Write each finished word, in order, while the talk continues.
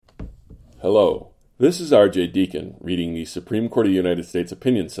Hello, this is R.J. Deacon reading the Supreme Court of the United States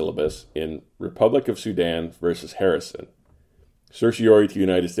opinion syllabus in Republic of Sudan v. Harrison, certiorari to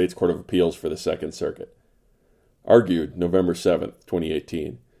United States Court of Appeals for the Second Circuit. Argued November 7,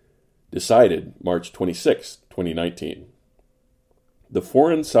 2018. Decided March 26, 2019. The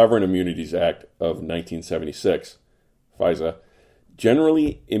Foreign Sovereign Immunities Act of 1976, FISA,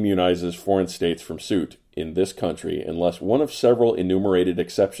 generally immunizes foreign states from suit in this country unless one of several enumerated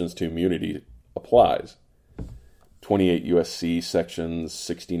exceptions to immunity applies. 28 U.S.C. sections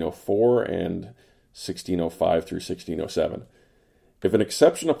 1604 and 1605 through 1607. If an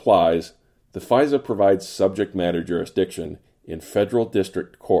exception applies, the FISA provides subject matter jurisdiction in federal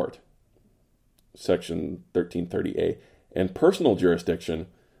district court, section 1330A, and personal jurisdiction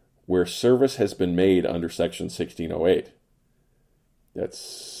where service has been made under section 1608. That's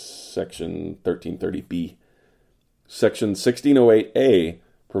section 1330B. Section 1608A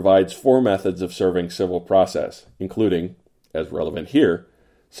provides four methods of serving civil process, including, as relevant here,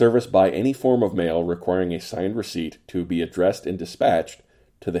 service by any form of mail requiring a signed receipt to be addressed and dispatched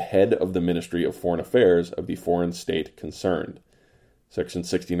to the head of the Ministry of Foreign Affairs of the foreign state concerned, section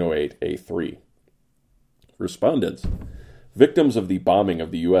 1608A3. Respondents, victims of the bombing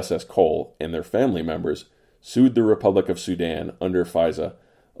of the USS Cole and their family members, sued the Republic of Sudan under FISA,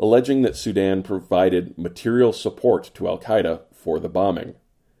 alleging that Sudan provided material support to al-Qaeda for the bombing.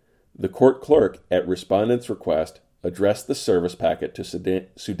 The court clerk, at respondents' request, addressed the service packet to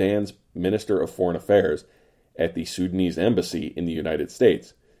Sudan's Minister of Foreign Affairs at the Sudanese embassy in the United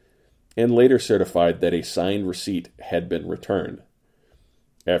States, and later certified that a signed receipt had been returned.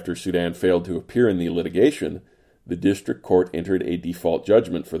 After Sudan failed to appear in the litigation, the district court entered a default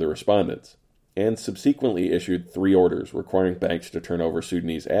judgment for the respondents, and subsequently issued 3 orders requiring banks to turn over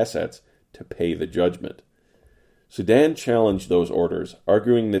Sudanese assets to pay the judgment. Sudan challenged those orders,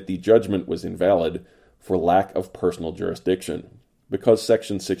 arguing that the judgment was invalid for lack of personal jurisdiction, because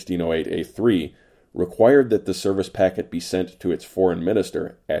section 1608A3 required that the service packet be sent to its foreign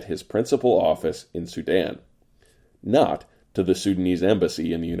minister at his principal office in Sudan, not to the Sudanese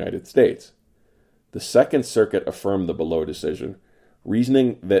embassy in the United States. The Second Circuit affirmed the below decision,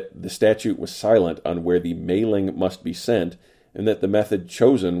 reasoning that the statute was silent on where the mailing must be sent and that the method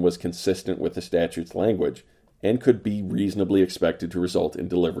chosen was consistent with the statute's language and could be reasonably expected to result in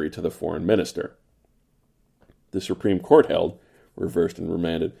delivery to the foreign minister. The Supreme Court held, reversed and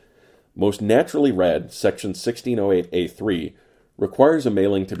remanded, most naturally read, section 1608A3 requires a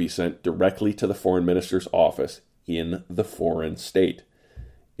mailing to be sent directly to the foreign minister's office in the foreign state.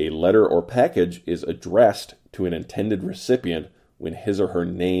 A letter or package is addressed to an intended recipient when his or her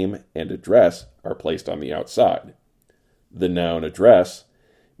name and address are placed on the outside. The noun address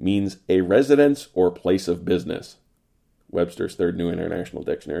means a residence or place of business. Webster's Third New International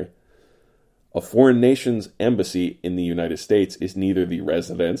Dictionary. A foreign nation's embassy in the United States is neither the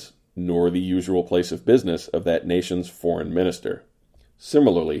residence nor the usual place of business of that nation's foreign minister.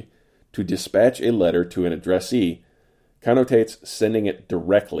 Similarly, to dispatch a letter to an addressee connotates sending it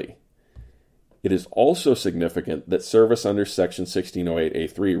directly. It is also significant that service under section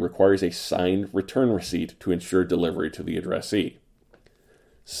 1608A3 requires a signed return receipt to ensure delivery to the addressee.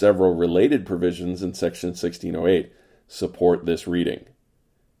 Several related provisions in section 1608 support this reading.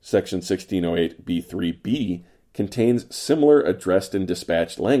 Section 1608B3B contains similar addressed and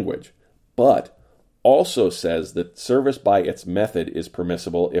dispatched language, but also says that service by its method is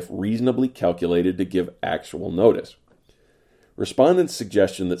permissible if reasonably calculated to give actual notice. Respondents'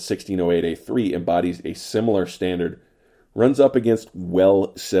 suggestion that 1608A3 embodies a similar standard runs up against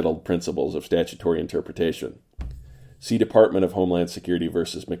well-settled principles of statutory interpretation. See Department of Homeland Security v.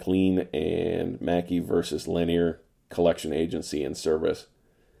 McLean and Mackey v. Lanier, Collection Agency and Service.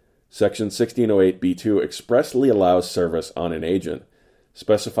 Section 1608B2 expressly allows service on an agent,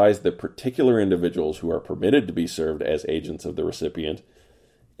 specifies the particular individuals who are permitted to be served as agents of the recipient,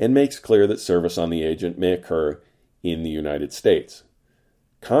 and makes clear that service on the agent may occur in the United States.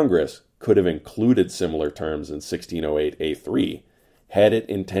 Congress could have included similar terms in 1608A3 had it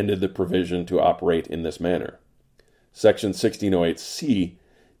intended the provision to operate in this manner. Section 1608C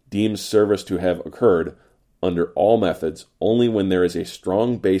deems service to have occurred under all methods only when there is a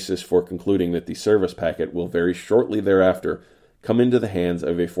strong basis for concluding that the service packet will very shortly thereafter come into the hands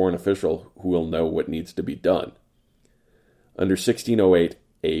of a foreign official who will know what needs to be done. Under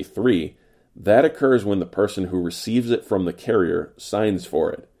 1608A3, that occurs when the person who receives it from the carrier signs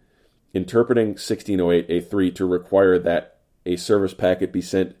for it, interpreting 1608A3 to require that a service packet be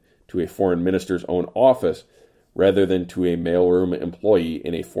sent to a foreign minister's own office rather than to a mailroom employee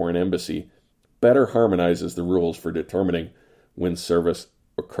in a foreign embassy better harmonizes the rules for determining when service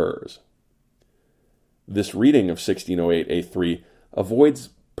occurs. This reading of 1608A3 avoids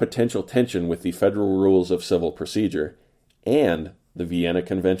potential tension with the Federal Rules of Civil Procedure and the Vienna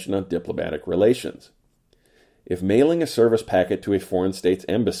Convention on Diplomatic Relations. If mailing a service packet to a foreign state's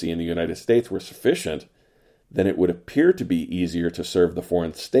embassy in the United States were sufficient, then it would appear to be easier to serve the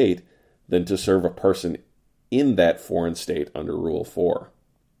foreign state than to serve a person in that foreign state under Rule 4.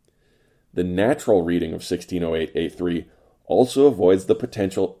 The natural reading of 1608A3 also avoids the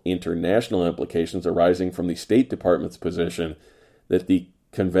potential international implications arising from the State Department's position that the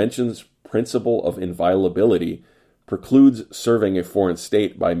Convention's principle of inviolability precludes serving a foreign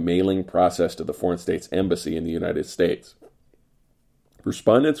state by mailing process to the foreign state's embassy in the United States.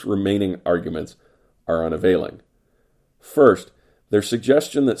 Respondents' remaining arguments are unavailing. First, their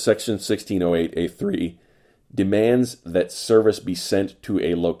suggestion that Section 1608A3 demands that service be sent to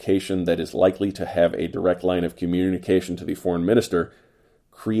a location that is likely to have a direct line of communication to the foreign minister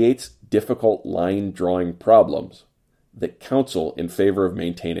creates difficult line-drawing problems that counsel in favor of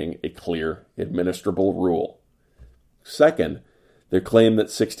maintaining a clear, administrable rule. Second, their claim that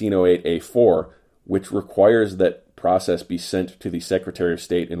 1608A4, which requires that process be sent to the Secretary of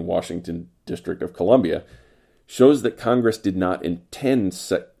State in Washington, District of Columbia, shows that Congress did not intend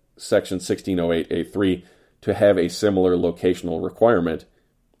Section 1608A3 to have a similar locational requirement,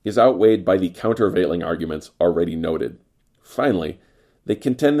 is outweighed by the countervailing arguments already noted. Finally, they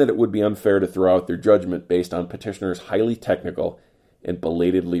contend that it would be unfair to throw out their judgment based on petitioners' highly technical and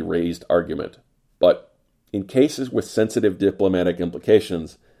belatedly raised argument. But in cases with sensitive diplomatic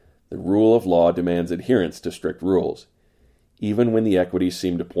implications, the rule of law demands adherence to strict rules, even when the equities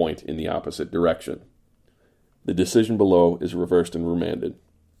seem to point in the opposite direction. The decision below is reversed and remanded.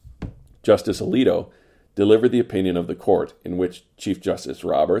 Justice Alito delivered the opinion of the court, in which Chief Justice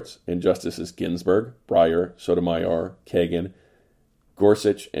Roberts and Justices Ginsburg, Breyer, Sotomayor, Kagan,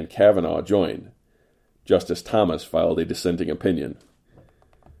 Gorsuch, and Kavanaugh joined. Justice Thomas filed a dissenting opinion.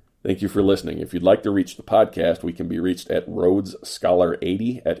 Thank you for listening. If you'd like to reach the podcast, we can be reached at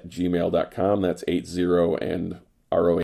rhodesscholar80@gmail.com. That's 80 and ROH.